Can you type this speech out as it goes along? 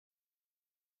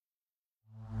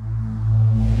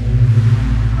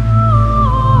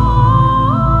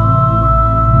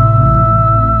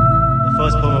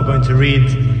read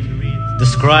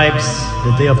describes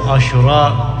the day of Ashura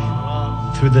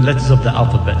through the letters of the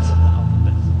alphabet.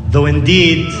 Though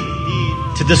indeed,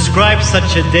 to describe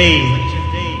such a day,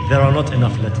 there are not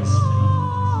enough letters.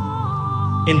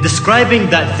 In describing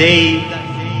that day,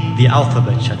 the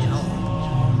alphabet shatters.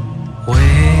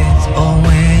 With or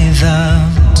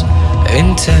without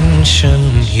intention,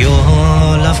 your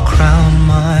love crowned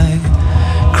my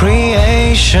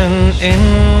creation. In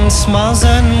smiles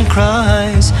and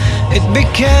cries, it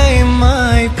became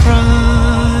my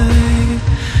pride.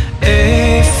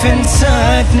 If in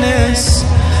sadness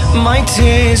my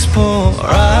tears pour,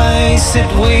 I sit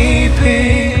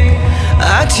weeping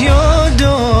at your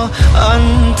door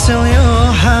until your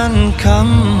hand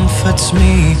comforts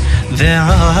me. There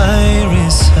I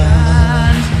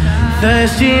reside.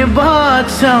 Thirsty but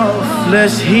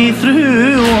selfless, he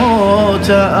threw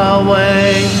water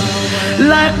away,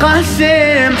 like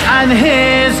Qasim and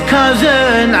his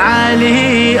cousin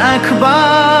Ali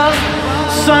Akbar,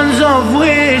 sons of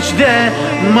which their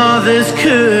mothers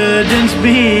couldn't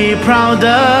be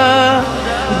prouder,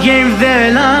 gave their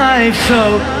life so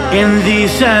in the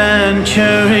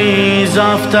centuries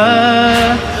after.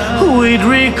 We'd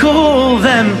recall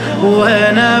them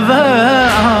whenever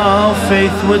our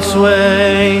faith would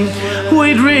sway.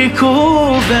 We'd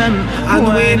recall them, and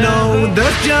we know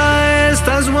that just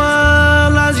as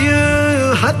well as you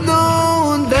had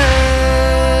known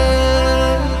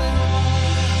them.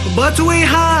 But we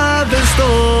haven't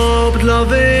stopped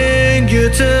loving you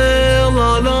till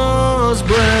our last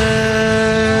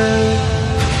breath.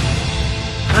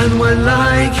 And when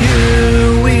like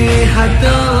you we had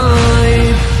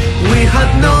died, we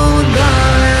had known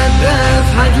that death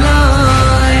had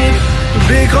lied,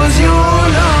 because your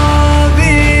love,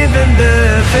 even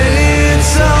death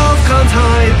itself can't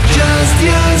hide. Just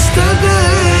yesterday,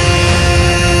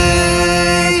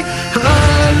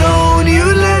 alone you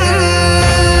lay.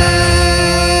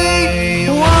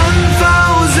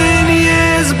 1,000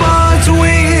 years, but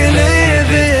we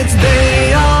live it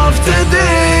day after day.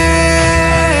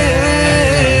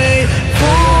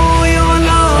 For your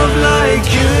love like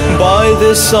you. By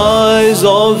the size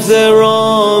of their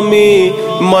army,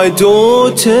 my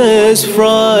daughter's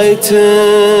frightened.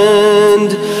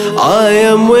 I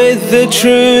am with the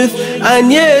truth,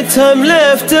 and yet I'm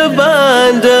left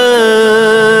abandoned.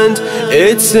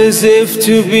 It's as if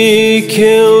to be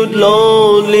killed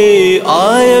lonely,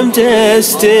 I am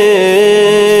destined.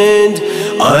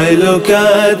 I look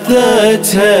at the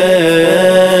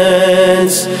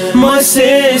tents, my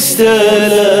sister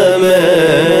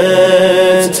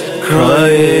lament,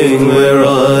 crying, where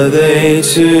are they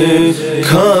to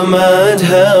come and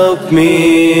help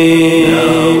me?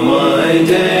 Now my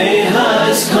day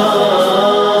has come,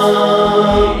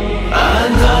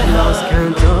 and I lost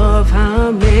count of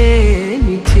how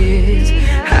many tears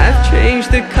have changed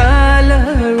the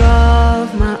color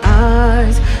of my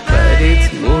eyes. But it's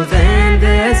more than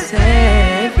the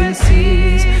 7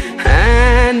 seas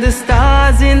and the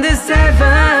stars in the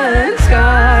 7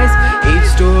 skies. Each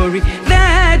story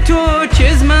that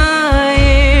tortures my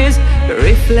ears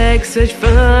reflects such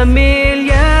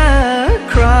familiar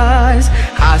cries.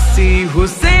 I see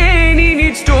Husseini in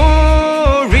each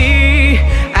story,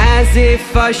 as if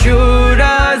I should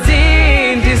as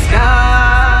in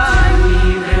disguise.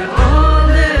 We're all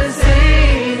the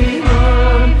same,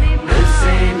 Imam. The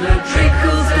same blood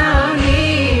trickles down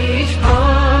each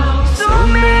palm. So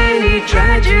many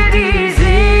tragedies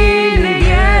in a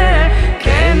year.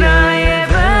 Can I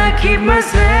ever keep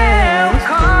myself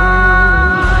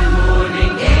calm? My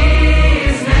mourning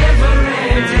is never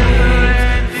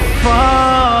ending.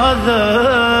 Father,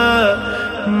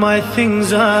 my things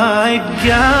I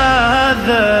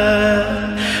gather,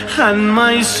 and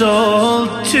my soul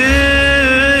to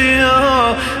your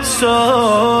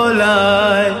soul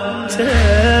I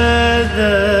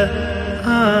tether.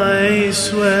 I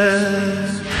swear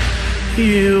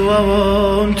you I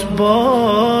won't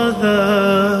bother,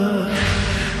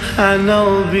 and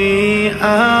I'll be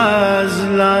as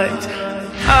light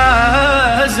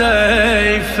as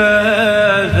a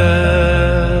feather.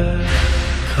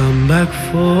 Come back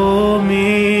for me,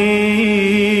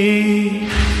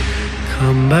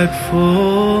 come back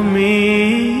for me.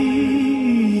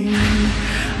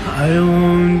 I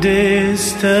won't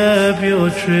disturb your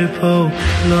trip, oh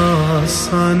last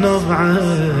son of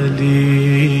Ali.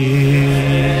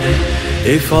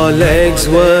 If our legs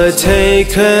were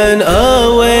taken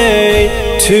away,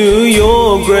 to your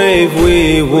grave we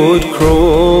would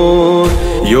crawl.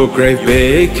 Your grave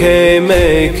became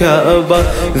a Kaaba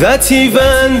that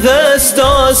even the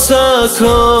stars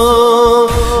circle,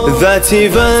 that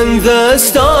even the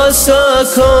stars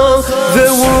circle. The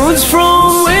wounds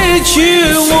from which you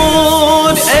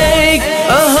would ache,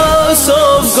 a house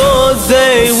of God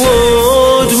they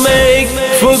would make.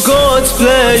 For God's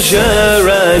pleasure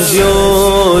and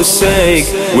your sake,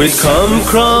 we'd come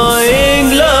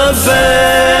crying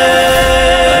labbaik.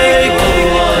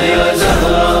 والله يا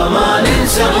زهرة ما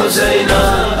ننسى حسينا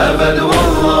أبد،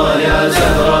 والله يا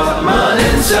زهرة ما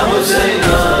ننسى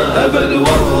حسينا أبد،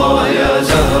 والله يا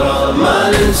زهرة ما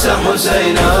ننسى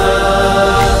حسينا.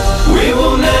 We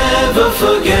will never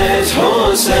forget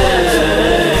Hussein.